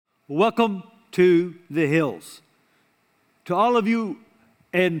welcome to the Hills. To all of you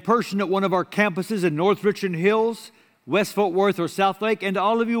in person at one of our campuses in North Richland Hills, West Fort Worth, or South Lake, and to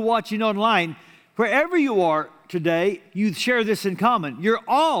all of you watching online, wherever you are today, you share this in common. You're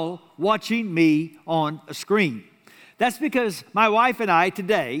all watching me on a screen. That's because my wife and I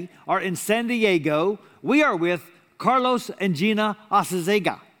today are in San Diego. We are with Carlos and Gina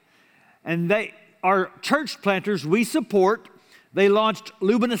Acezega. And they are church planters we support. They launched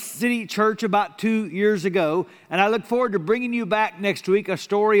Lubbock City Church about 2 years ago, and I look forward to bringing you back next week a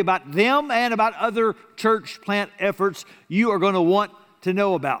story about them and about other church plant efforts you are going to want to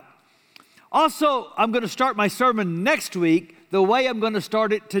know about. Also, I'm going to start my sermon next week the way I'm going to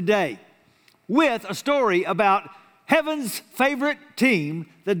start it today, with a story about heaven's favorite team,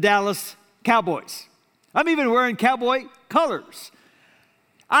 the Dallas Cowboys. I'm even wearing cowboy colors.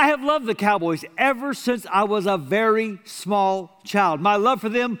 I have loved the Cowboys ever since I was a very small child. My love for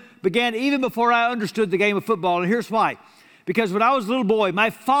them began even before I understood the game of football, and here's why. Because when I was a little boy, my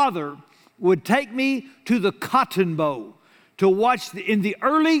father would take me to the Cotton Bowl to watch in the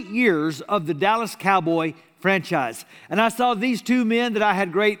early years of the Dallas Cowboy franchise. And I saw these two men that I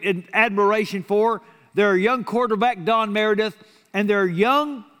had great admiration for, their young quarterback, Don Meredith, and their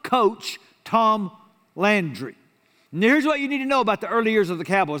young coach, Tom Landry. And here's what you need to know about the early years of the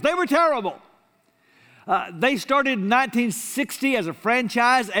Cowboys. They were terrible. They started in 1960 as a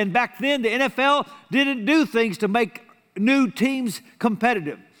franchise, and back then the NFL didn't do things to make new teams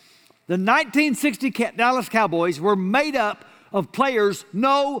competitive. The 1960 Dallas Cowboys were made up of players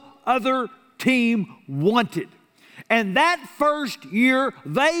no other team wanted. And that first year,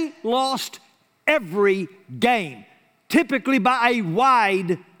 they lost every game, typically by a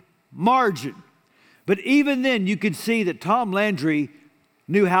wide margin. But even then, you could see that Tom Landry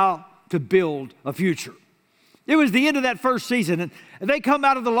knew how to build a future. It was the end of that first season, and they come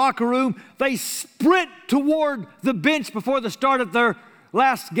out of the locker room. They sprint toward the bench before the start of their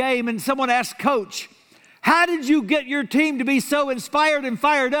last game, and someone asked Coach, "How did you get your team to be so inspired and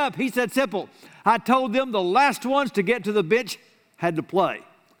fired up?" He said, "Simple. I told them the last ones to get to the bench had to play."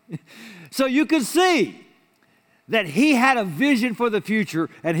 So you could see that he had a vision for the future,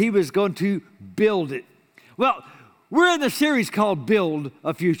 and he was going to build it. Well, we're in a series called Build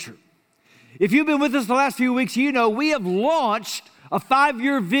a Future. If you've been with us the last few weeks, you know we have launched a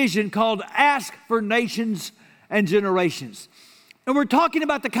 5-year vision called Ask for Nations and Generations. And we're talking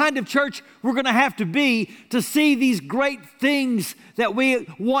about the kind of church we're going to have to be to see these great things that we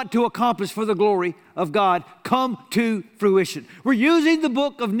want to accomplish for the glory of God come to fruition. We're using the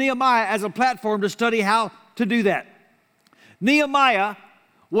book of Nehemiah as a platform to study how to do that. Nehemiah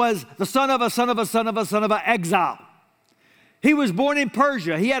was the son of an exile. He was born in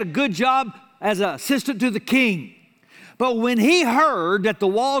Persia. He had a good job as an assistant to the king. But when he heard that the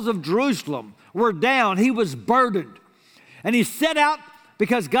walls of Jerusalem were down, he was burdened. And he set out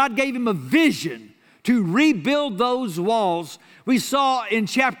because God gave him a vision to rebuild those walls. We saw in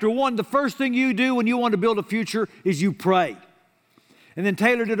chapter 1, the first thing you do when you want to build a future is you pray. And then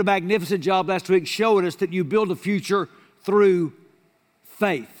Taylor did a magnificent job last week showing us that you build a future through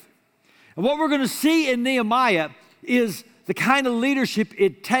faith. And what we're going to see in Nehemiah is the kind of leadership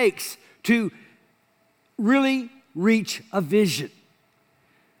it takes to really reach a vision.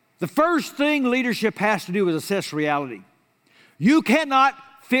 The first thing leadership has to do is assess reality. You cannot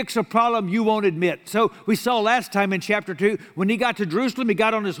fix a problem you won't admit. So we saw last time in chapter 2, when he got to Jerusalem, he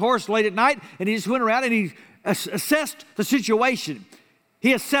got on his horse late at night, and he just went around and he assessed the situation.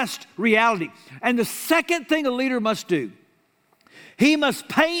 He assessed reality. And the second thing a leader must do, he must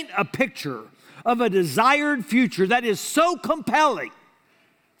paint a picture of a desired future that is so compelling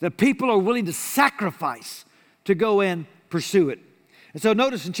that people are willing to sacrifice to go and pursue it. And so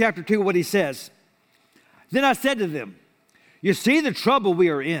notice in chapter 2 what he says. Then I said to them, "You see the trouble we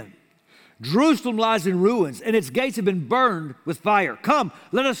are in. Jerusalem lies in ruins, and its gates have been burned with fire. Come,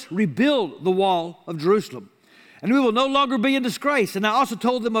 let us rebuild the wall of Jerusalem, and we will no longer be in disgrace." And I also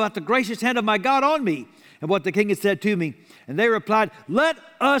told them about the gracious hand of my God on me and what the king had said to me. And they replied, "Let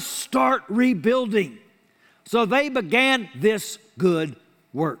us start rebuilding." So they began this good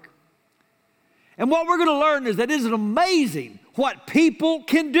work. And what we're going to learn is that it is amazing what people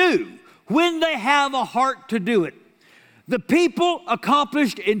can do when they have a heart to do it. The people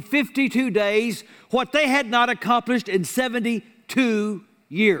accomplished in 52 days what they had not accomplished in 72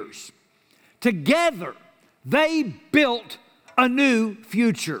 years. Together, they built a new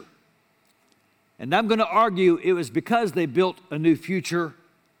future. And I'm going to argue it was because they built a new future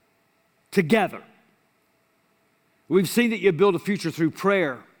together. We've seen that you build a future through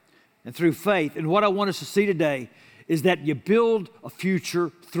prayer and through faith. And what I want us to see today is that you build a future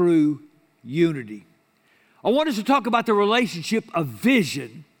through unity. I want us to talk about the relationship of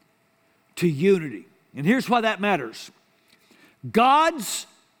vision to unity. And here's why that matters. God's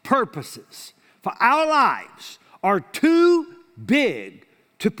purposes for our lives are too big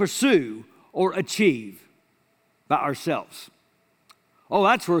to pursue or achieve by ourselves. Oh,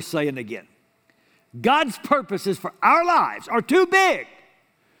 that's worth saying again. God's purposes for our lives are too big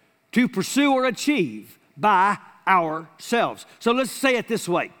to pursue or achieve by ourselves. So let's say it this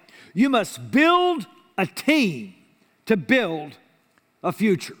way. You must build a team to build a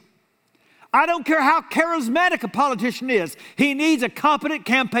future. I don't care how charismatic a politician is, he needs a competent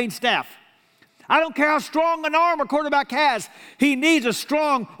campaign staff. I don't care how strong an arm a quarterback has, he needs a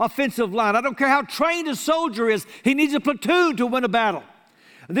strong offensive line. I don't care how trained a soldier is, he needs a platoon to win a battle.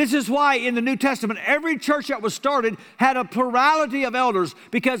 This is why in the New Testament, every church that was started had a plurality of elders,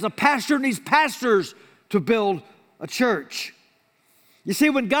 because a pastor needs pastors to build a church. You see,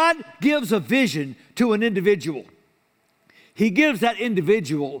 when God gives a vision to an individual, he gives that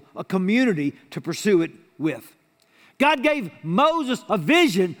individual a community to pursue it with. God gave Moses a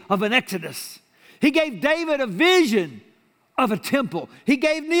vision of an exodus. He gave David a vision of a temple. He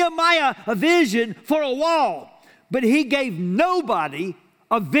gave Nehemiah a vision for a wall. But he gave nobody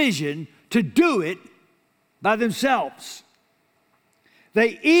a vision to do it by themselves.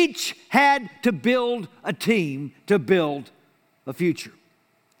 They each had to build a team to build a future.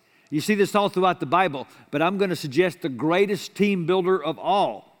 You see this all throughout the Bible, but I'm going to suggest the greatest team builder of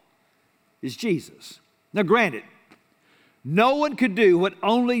all is Jesus. Now granted, no one could do what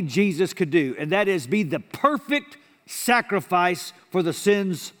only Jesus could do, and that is be the perfect sacrifice for the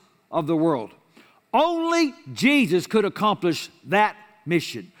sins of the world. Only Jesus could accomplish that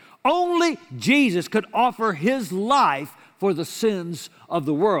mission. Only Jesus could offer his life for the sins of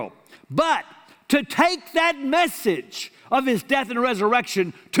the world. But to take that message of his death and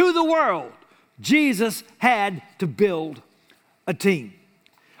resurrection to the world, Jesus had to build a team.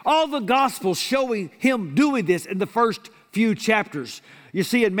 All the Gospels showing him doing this in the first few chapters. You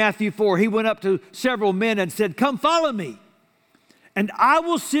see in Matthew 4, he went up to several men and said, "Come follow me, and I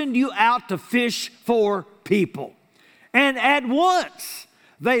will send you out to fish for people." And at once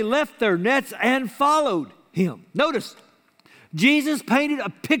they left their nets and followed him. Notice, Jesus painted a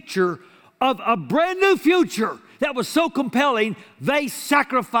picture of a brand new future that was so compelling, they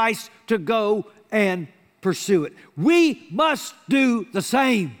sacrificed to go and pursue it. We must do the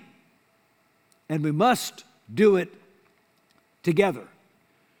same, and we must do it together.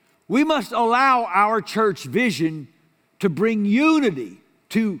 We must allow our church vision to bring unity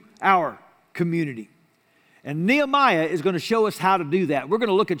to our community. And Nehemiah is going to show us how to do that. We're going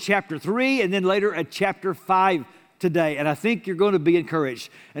to look at chapter 3 and then later at chapter 5 today. And I think you're going to be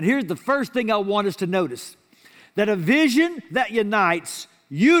encouraged. And here's the first thing I want us to notice. That a vision that unites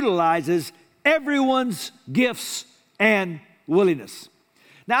utilizes everyone's gifts and willingness.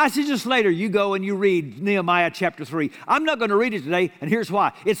 Now, I suggest later you go and you read Nehemiah chapter 3. I'm not going to read it today, and here's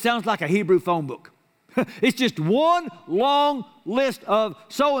why. It sounds like a Hebrew phone book. It's just one long list of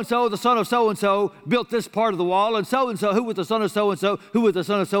so-and-so, the son of so-and-so, built this part of the wall, and so-and-so, who was the son of so-and-so, who was the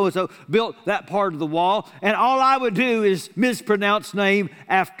son of so-and-so, built that part of the wall. And all I would do is mispronounce name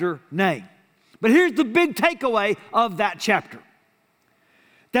after name. But here's the big takeaway of that chapter.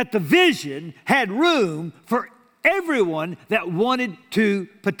 That the vision had room for everyone that wanted to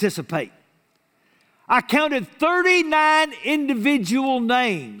participate. I counted 39 individual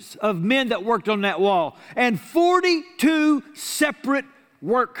names of men that worked on that wall and 42 separate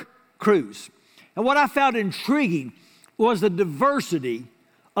work crews. And what I found intriguing was the diversity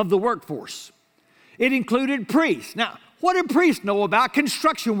of the workforce. It included priests. Now, what do priests know about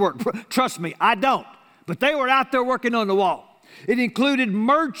construction work? Trust me, I don't. But they were out there working on the wall. It included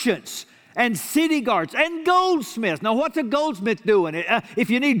merchants and city guards and goldsmiths. Now, what's a goldsmith doing? If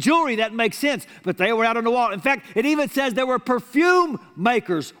you need jewelry, that makes sense, but they were out on the wall. In fact, it even says there were perfume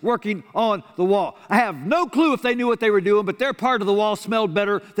makers working on the wall. I have no clue if they knew what they were doing, but their part of the wall smelled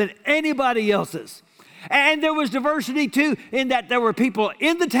better than anybody else's. And there was diversity, too, in that there were people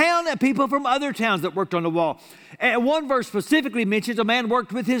in the town and people from other towns that worked on the wall. And one verse specifically mentions a man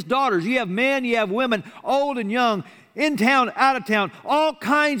worked with his daughters. You have men, you have women, old and young, in town, out of town, all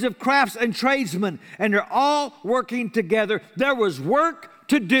kinds of crafts and tradesmen, and they're all working together. There was work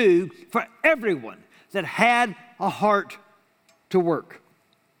to do for everyone that had a heart to work.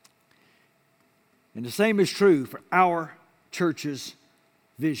 And the same is true for our church's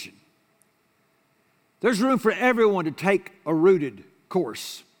vision. There's room for everyone to take a rooted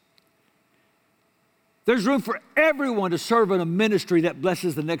course. There's room for everyone to serve in a ministry that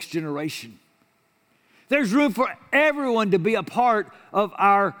blesses the next generation. There's room for everyone to be a part of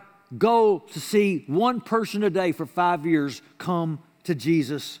our goal to see one person a day for 5 years come to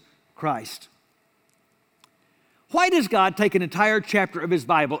Jesus Christ. Why does God take an entire chapter of His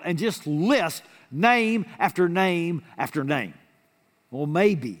Bible and just list name after name after name? Well,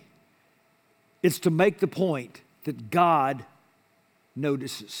 maybe it's to make the point that God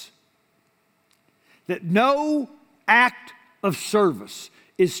notices. That no act of service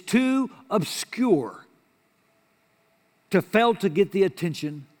is too obscure to fail to get the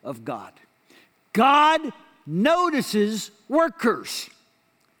attention of God. God notices workers.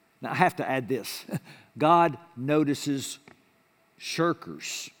 Now, I have to add this. God notices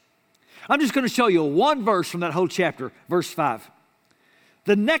shirkers. I'm just going to show you one verse from that whole chapter, verse 5.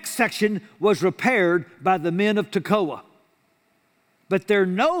 The next section was repaired by the men of Tekoa, but their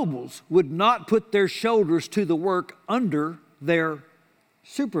nobles would not put their shoulders to the work under their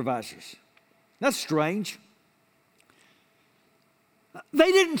supervisors. That's strange.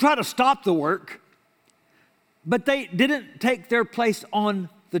 They didn't try to stop the work, but they didn't take their place on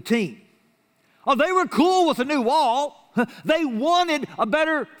the team. Oh, they were cool with a new wall. They wanted a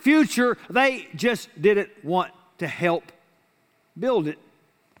better future. They just didn't want to help build it.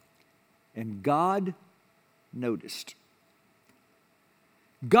 And God noticed.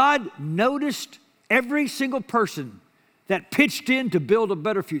 God noticed every single person that pitched in to build a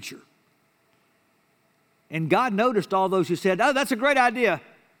better future. And God noticed all those who said, oh, that's a great idea.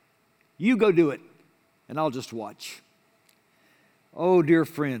 You go do it, and I'll just watch. Oh, dear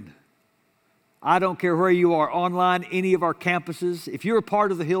friend, I don't care where you are, online, any of our campuses. If you're a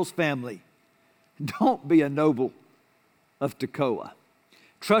part of the Hills family, don't be a noble of Tekoa.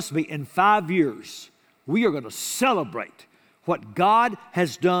 Trust me, in 5 years, we are going to celebrate what God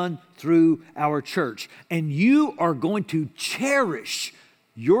has done through our church. And you are going to cherish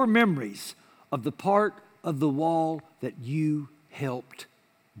your memories of the part of the wall that you helped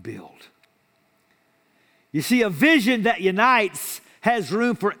build. You see, a vision that unites has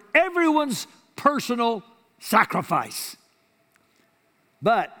room for everyone's personal sacrifice.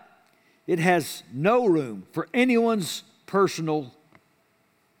 But it has no room for anyone's personal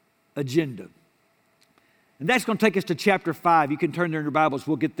agenda. And that's going to take us to chapter 5. You can turn there in your Bibles.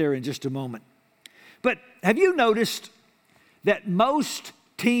 We'll get there in just a moment. But have you noticed that most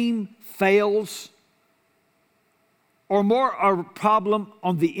team fails are more a problem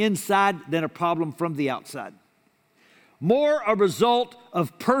on the inside than a problem from the outside? More a result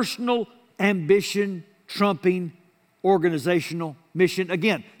of personal ambition trumping organizational mission.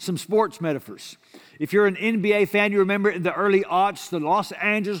 Again, some sports metaphors. If you're an NBA fan, you remember in the early aughts, the Los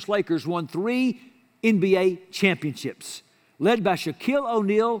Angeles Lakers won 3 NBA championships, led by Shaquille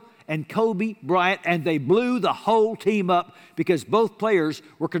O'Neal and Kobe Bryant, and they blew the whole team up because both players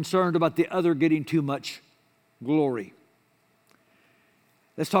were concerned about the other getting too much glory.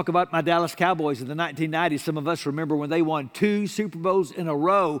 Let's talk about my Dallas Cowboys in the 1990s. Some of us remember when they won 2 Super Bowls in a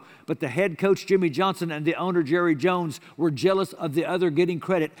row, but the head coach, Jimmy Johnson, and the owner, Jerry Jones, were jealous of the other getting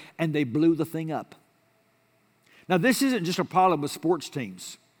credit, and they blew the thing up. Now, this isn't just a problem with sports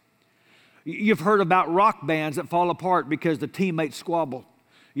teams. You've heard about rock bands that fall apart because the teammates squabble.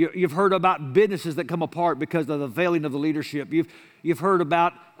 You've heard about businesses that come apart because of the failing of the leadership. You've heard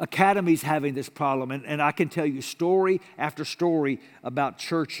about academies having this problem. And I can tell you story after story about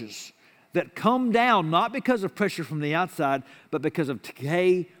churches that come down not because of pressure from the outside, but because of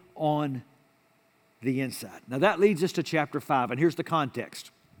decay on the inside. Now that leads us to chapter 5, and here's the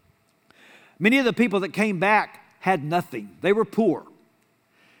context. Many of the people that came back had nothing. They were poor.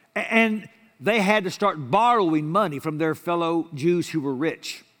 And they had to start borrowing money from their fellow Jews who were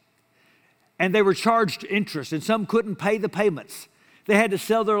rich. And they were charged interest, and some couldn't pay the payments. They had to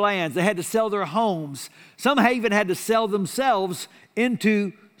sell their lands. They had to sell their homes. Some even had to sell themselves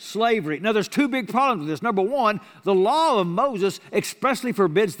into slavery. Now, there's 2 big problems with this. Number one, the law of Moses expressly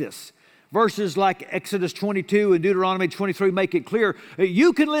forbids this. Verses like Exodus 22 and Deuteronomy 23 make it clear that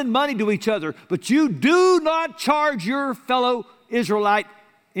you can lend money to each other, but you do not charge your fellow Israelite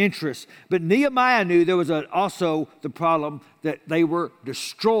interest. But Nehemiah knew there was also the problem that they were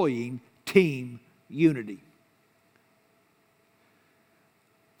destroying team unity.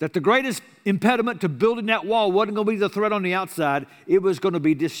 That the greatest impediment to building that wall wasn't going to be the threat on the outside, it was going to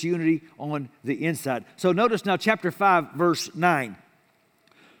be disunity on the inside. So notice now chapter 5, verse 9.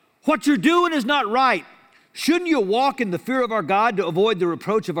 What you're doing is not right. Shouldn't you walk in the fear of our God to avoid the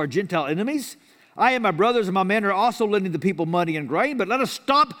reproach of our Gentile enemies? I and my brothers and my men are also lending the people money and grain, but let us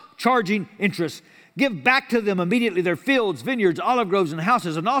stop charging interest. Give back to them immediately their fields, vineyards, olive groves, and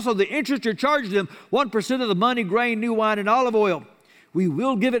houses, and also the interest you're charging them, 1% of the money, grain, new wine, and olive oil. We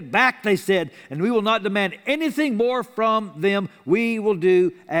will give it back, they said, and we will not demand anything more from them. We will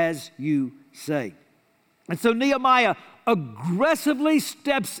do as you say. And so Nehemiah aggressively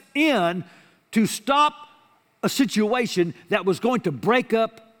steps in to stop a situation that was going to break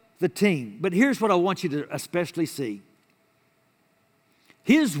up the team. But here's what I want you to especially see.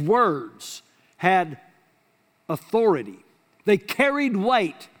 His words had authority. They carried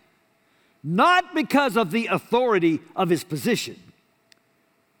weight, not because of the authority of his position,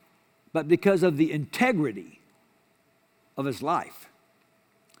 but because of the integrity of his life.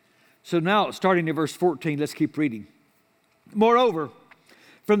 So now, starting in verse 14, let's keep reading. Moreover,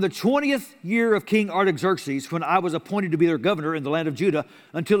 from the 20th year of King Artaxerxes, when I was appointed to be their governor in the land of Judah,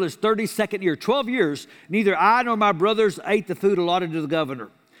 until his 32nd year, 12 years, neither I nor my brothers ate the food allotted to the governor.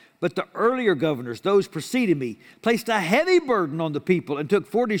 But the earlier governors, those preceding me, placed a heavy burden on the people and took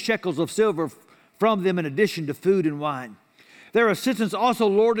 40 shekels of silver from them in addition to food and wine. Their assistants also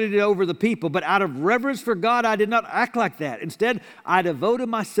lorded it over the people, but out of reverence for God, I did not act like that. Instead, I devoted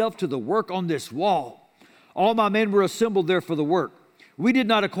myself to the work on this wall. All my men were assembled there for the work. We did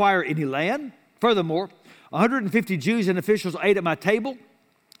not acquire any land. Furthermore, 150 Jews and officials ate at my table,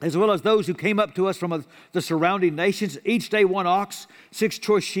 as well as those who came up to us from the surrounding nations. Each day 1 ox, 6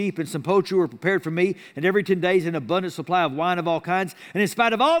 choice sheep, and some poultry were prepared for me, and every 10 days an abundant supply of wine of all kinds. And in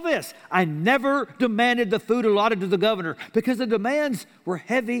spite of all this, I never demanded the food allotted to the governor, because the demands were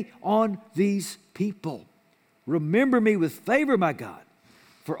heavy on these people. Remember me with favor, my God,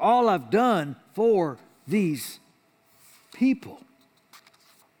 for all I've done for these people.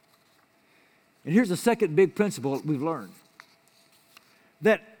 And here's the second big principle that we've learned.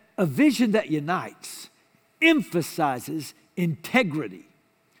 That a vision that unites emphasizes integrity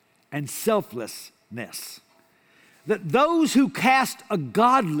and selflessness. That those who cast a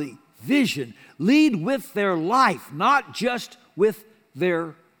godly vision lead with their life, not just with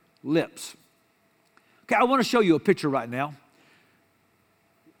their lips. Okay, I want to show you a picture right now.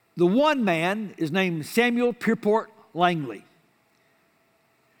 The one man is named Samuel Pierpont Langley.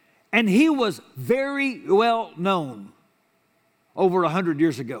 And he was very well known over 100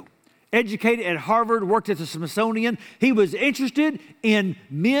 years ago. Educated at Harvard, worked at the Smithsonian. He was interested in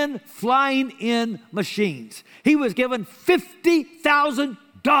men flying in machines. He was given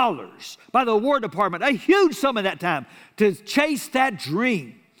 $50,000 by the War Department, a huge sum at that time, to chase that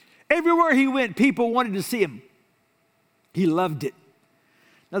dream. Everywhere he went, people wanted to see him. He loved it.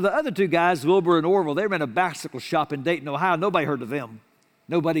 Now, the other two guys, Wilbur and Orville, they ran a bicycle shop in Dayton, Ohio. Nobody heard of them.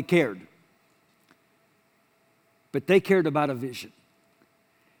 Nobody cared. But they cared about a vision.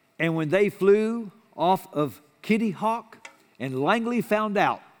 And when they flew off of Kitty Hawk and Langley found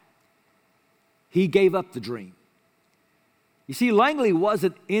out, he gave up the dream. You see, Langley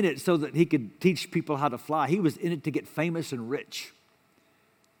wasn't in it so that he could teach people how to fly. He was in it to get famous and rich.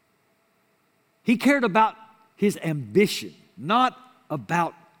 He cared about his ambition, not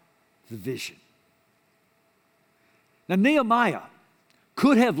about the vision. Now, Nehemiah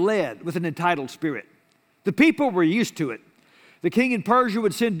could have led with an entitled spirit. The people were used to it. The king in Persia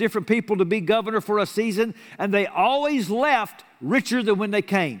would send different people to be governor for a season, and they always left richer than when they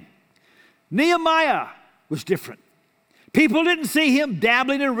came. Nehemiah was different. People didn't see him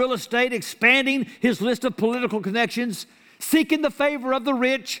dabbling in real estate, expanding his list of political connections, seeking the favor of the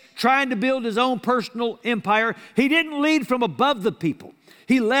rich, trying to build his own personal empire. He didn't lead from above the people.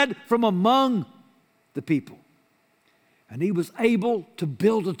 He led from among the people. And he was able to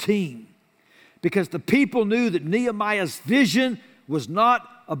build a team because the people knew that Nehemiah's vision was not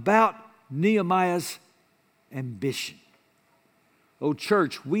about Nehemiah's ambition. Oh,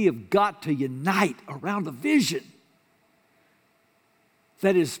 church, we have got to unite around a vision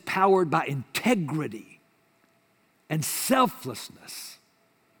that is powered by integrity and selflessness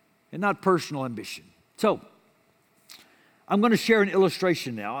and not personal ambition. So, I'm going to share an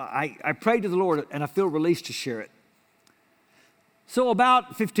illustration now. I prayed to the Lord and I feel released to share it. So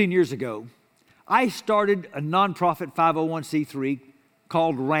about 15 years ago, I started a nonprofit 501c3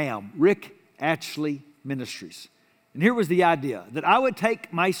 called RAM, Rick Atchley Ministries. And here was the idea, that I would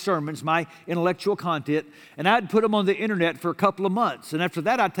take my sermons, my intellectual content, and I'd put them on the internet for a couple of months. And after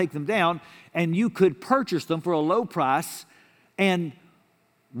that, I'd take them down, and you could purchase them for a low price, and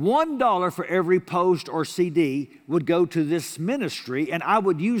 $1 for every post or CD would go to this ministry, and I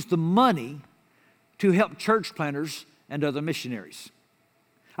would use the money to help church planters and other missionaries.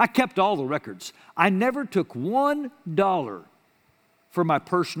 I kept all the records. I never took $1 for my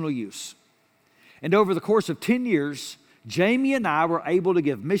personal use. And over the course of 10 years, Jamie and I were able to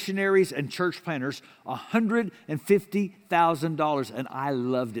give missionaries and church planters $150,000, and I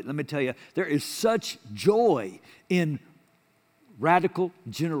loved it. Let me tell you, there is such joy in radical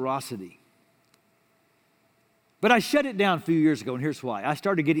generosity. But I shut it down a few years ago, and here's why. I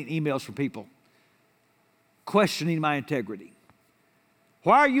started getting emails from people questioning my integrity.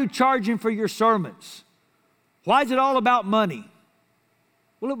 Why are you charging for your sermons? Why is it all about money?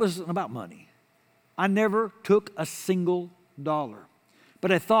 Well, it wasn't about money. I never took a single dollar.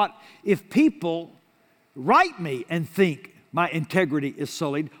 But I thought, if people write me and think my integrity is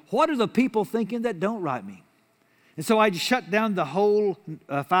sullied, what are the people thinking that don't write me? And so I just shut down the whole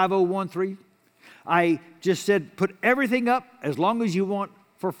 5013. I just said, put everything up as long as you want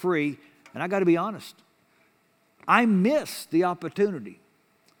for free. And I got to be honest, I missed the opportunity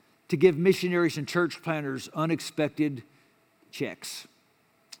to give missionaries and church planners unexpected checks.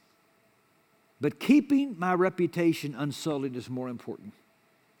 But keeping my reputation unsullied is more important.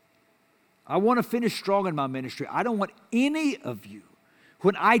 I want to finish strong in my ministry. I don't want any of you,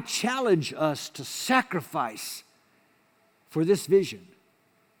 when I challenge us to sacrifice for this vision,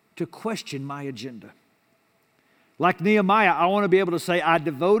 to question my agenda. Like Nehemiah, I want to be able to say, I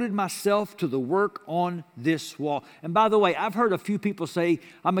devoted myself to the work on this wall. And by the way, I've heard a few people say,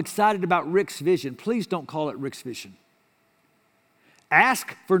 I'm excited about Rick's vision. Please don't call it Rick's vision.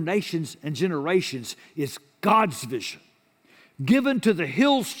 Ask for Nations and Generations is God's vision, given to the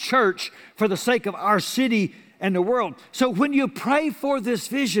Hills Church for the sake of our city and the world. So when you pray for this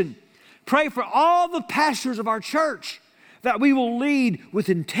vision, pray for all the pastors of our church that we will lead with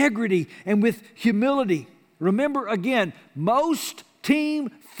integrity and with humility. Remember again, most team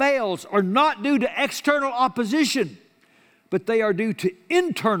fails are not due to external opposition, but they are due to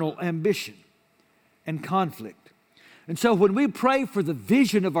internal ambition and conflict. And so when we pray for the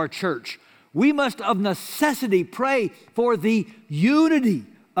vision of our church, we must of necessity pray for the unity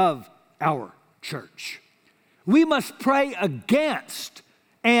of our church. We must pray against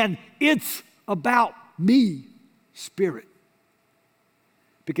an "it's about me" spirit.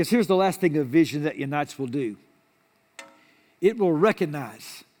 Because here's the last thing a vision that unites will do. It will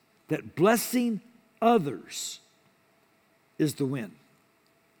recognize that blessing others is the win.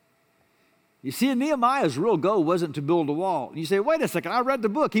 You see, Nehemiah's real goal wasn't to build a wall. And you say, wait a second, I read the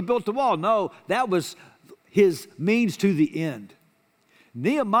book, he built the wall. No, that was his means to the end.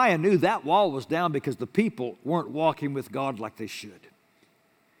 Nehemiah knew that wall was down because the people weren't walking with God like they should.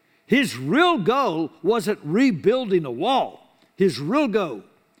 His real goal wasn't rebuilding a wall. His real goal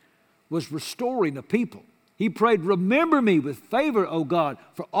was restoring the people. He prayed, remember me with favor, O God,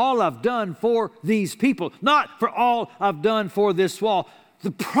 for all I've done for these people, not for all I've done for this wall.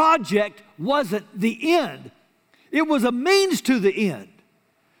 The project wasn't the end. It was a means to the end,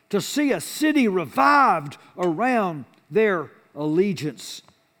 to see a city revived around their allegiance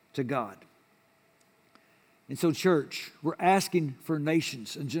to God. And so, church, we're asking for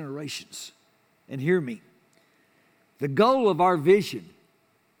nations and generations. And hear me, the goal of our vision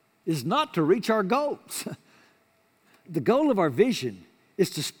is not to reach our goals. The goal of our vision is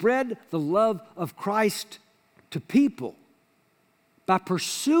to spread the love of Christ to people by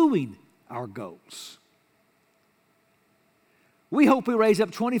pursuing our goals. We hope we raise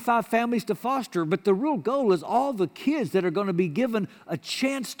up 25 families to foster, but the real goal is all the kids that are going to be given a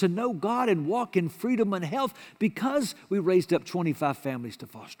chance to know God and walk in freedom and health because we raised up 25 families to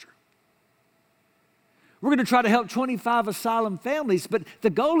foster. We're going to try to help 25 asylum families, but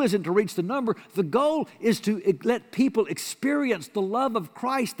the goal isn't to reach the number. The goal is to let people experience the love of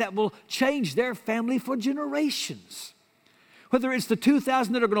Christ that will change their family for generations. Whether it's the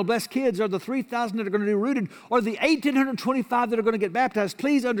 2,000 that are going to bless kids or the 3,000 that are going to be rooted or the 1,825 that are going to get baptized,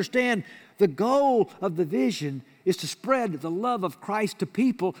 please understand the goal of the vision is to spread the love of Christ to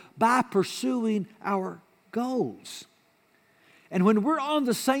people by pursuing our goals. And when we're on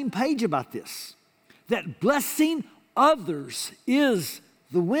the same page about this, that blessing others is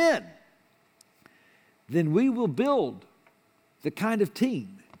the win, then we will build the kind of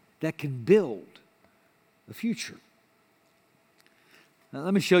team that can build a future. Now,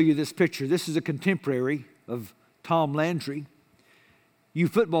 let me show you this picture. This is a contemporary of Tom Landry. You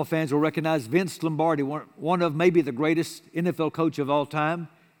football fans will recognize Vince Lombardi, one of maybe the greatest NFL coach of all time.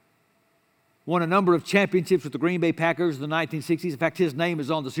 Won a number of championships with the Green Bay Packers in the 1960s. In fact, his name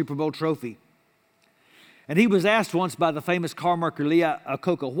is on the Super Bowl trophy. And he was asked once by the famous car maker Lee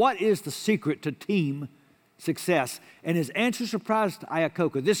Iacocca, what is the secret to team success? And his answer surprised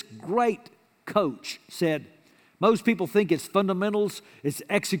Iacocca. This great coach said, most people think it's fundamentals, it's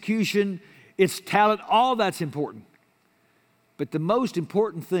execution, it's talent, all that's important. But the most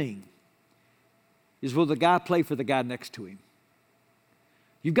important thing is will the guy play for the guy next to him?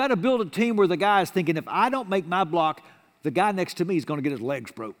 You've got to build a team where the guy is thinking, if I don't make my block, the guy next to me is going to get his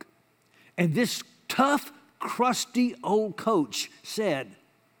legs broke. And this tough crusty old coach said,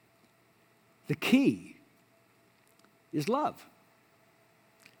 the key is love.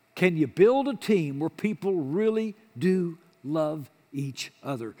 Can you build a team where people really do love each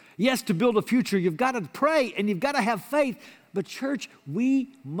other? Yes, to build a future, you've got to pray and you've got to have faith. But church, we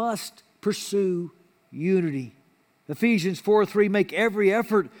must pursue unity. Ephesians 4:3, make every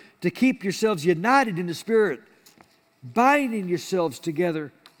effort to keep yourselves united in the Spirit, binding yourselves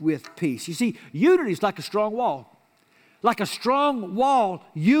together with peace. You see, unity is like a strong wall. Like a strong wall,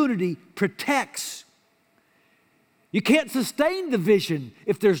 unity protects. You can't sustain the vision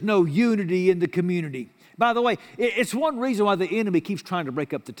if there's no unity in the community. By the way, it's one reason why the enemy keeps trying to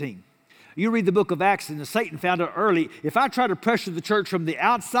break up the team. You read the book of Acts, and Satan found out early, if I try to pressure the church from the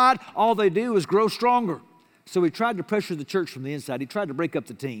outside, all they do is grow stronger. So he tried to pressure the church from the inside. He tried to break up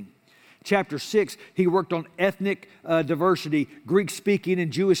the team. Chapter 6, he worked on ethnic diversity, Greek-speaking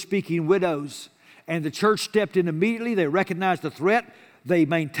and Jewish-speaking widows. And the church stepped in immediately. They recognized the threat. They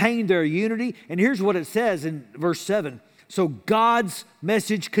maintained their unity. And here's what it says in verse 7. So God's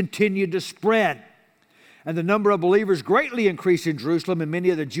message continued to spread. And the number of believers greatly increased in Jerusalem, and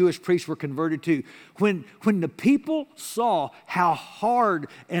many of the Jewish priests were converted too. When the people saw how hard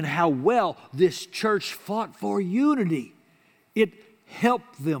and how well this church fought for unity, it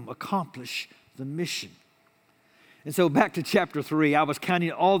helped them accomplish the mission. And so back to chapter 3, I was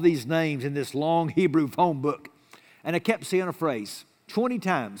counting all these names in this long Hebrew phone book, and I kept seeing a phrase 20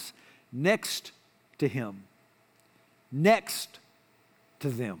 times, next to him, next to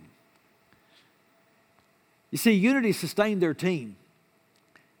them. You see, unity sustained their team.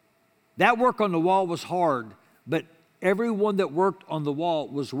 That work on the wall was hard, but everyone that worked on the wall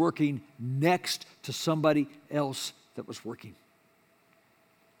was working next to somebody else that was working.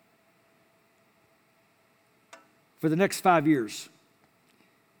 For the next 5 years,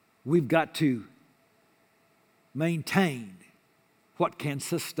 we've got to maintain what can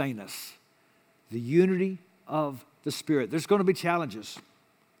sustain us, the unity of the Spirit. There's going to be challenges.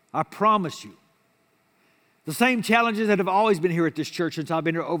 I promise you. The same challenges that have always been here at this church since I've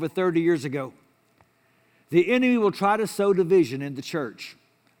been here over 30 years ago. The enemy will try to sow division in the church.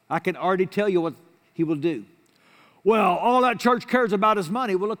 I can already tell you what he will do. Well, all that church cares about is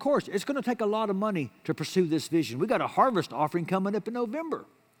money. Well, of course, it's going to take a lot of money to pursue this vision. We got a harvest offering coming up in November.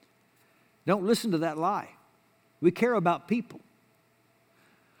 Don't listen to that lie. We care about people.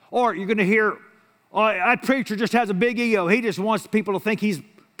 Or you're going to hear, oh, that preacher just has a big ego. He just wants people to think he's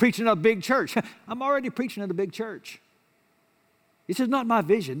preaching at a big church. I'm already preaching at a big church. This is not my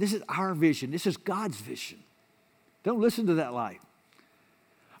vision. This is our vision. This is God's vision. Don't listen to that lie.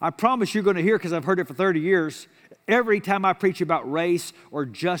 I promise you're going to hear, because I've heard it for 30 years, every time I preach about race or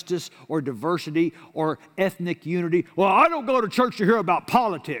justice or diversity or ethnic unity, well, I don't go to church to hear about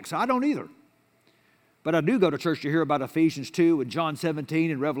politics. I don't either. But I do go to church to hear about Ephesians 2 and John 17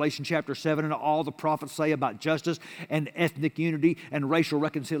 and Revelation chapter 7 and all the prophets say about justice and ethnic unity and racial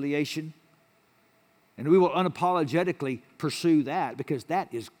reconciliation. And we will unapologetically pursue that because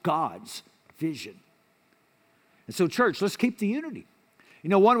that is God's vision. And so, church, let's keep the unity.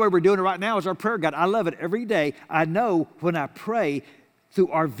 You know, one way we're doing it right now is our prayer guide. I love it every day. I know when I pray through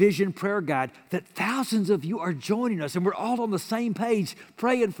our vision prayer guide that thousands of you are joining us and we're all on the same page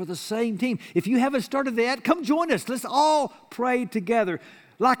praying for the same team. If you haven't started that, come join us. Let's all pray together.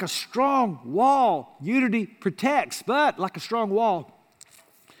 Like a strong wall, unity protects, but like a strong wall,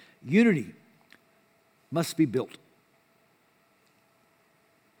 unity must be built.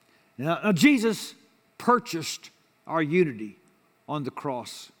 Now Jesus purchased our unity on the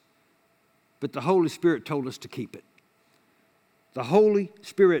cross, but the Holy Spirit told us to keep it. The Holy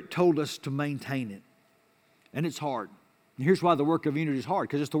Spirit told us to maintain it. And it's hard. And here's why the work of unity is hard,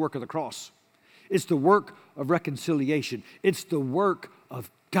 because it's the work of the cross. It's the work of reconciliation. It's the work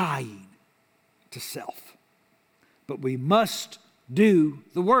of dying to self. But we must do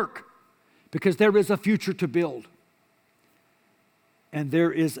the work because there is a future to build. And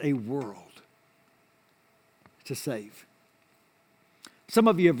there is a world to save. Some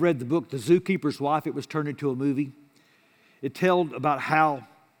of you have read the book, The Zookeeper's Wife. It was turned into a movie. It told about how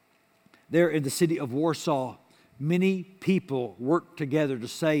there in the city of Warsaw, many people worked together to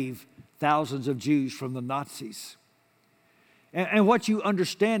save thousands of Jews from the Nazis. And what you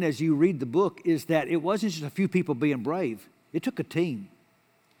understand as you read the book is that it wasn't just a few people being brave. It took a team.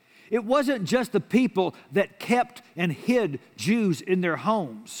 It wasn't just the people that kept and hid Jews in their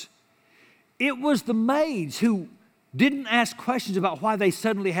homes. It was the maids who didn't ask questions about why they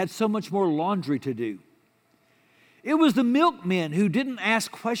suddenly had so much more laundry to do. It was the milkmen who didn't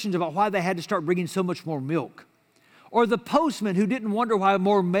ask questions about why they had to start bringing so much more milk. Or the postman who didn't wonder why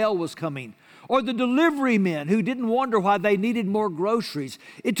more mail was coming. or the delivery men who didn't wonder why they needed more groceries.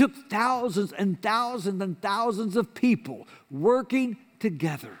 It took thousands and thousands and thousands of people working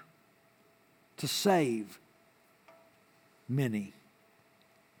together to save many.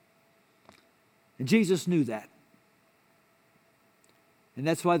 And Jesus knew that. And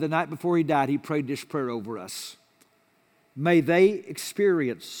that's why the night before he died, he prayed this prayer over us. May they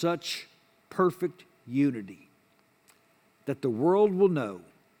experience such perfect unity that the world will know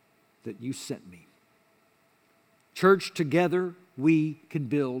that you sent me. Church, together we can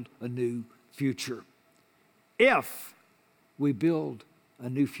build a new future. If we build a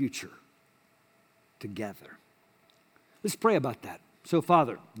new future together. Let's pray about that. So,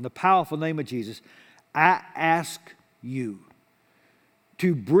 Father, in the powerful name of Jesus, I ask you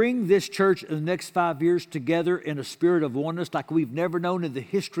to bring this church in the next 5 years together in a spirit of oneness like we've never known in the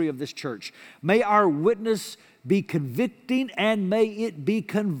history of this church. May our witness be convicting and may it be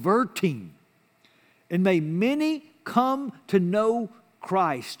converting. And may many come to know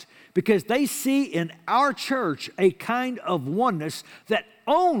Christ because they see in our church a kind of oneness that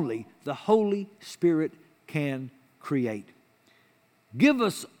only the Holy Spirit can create. Give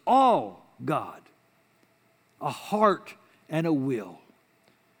us all, God, a heart and a will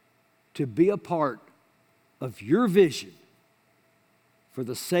to be a part of your vision for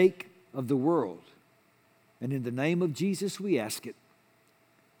the sake of the world. And in the name of Jesus we ask it.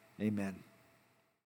 Amen.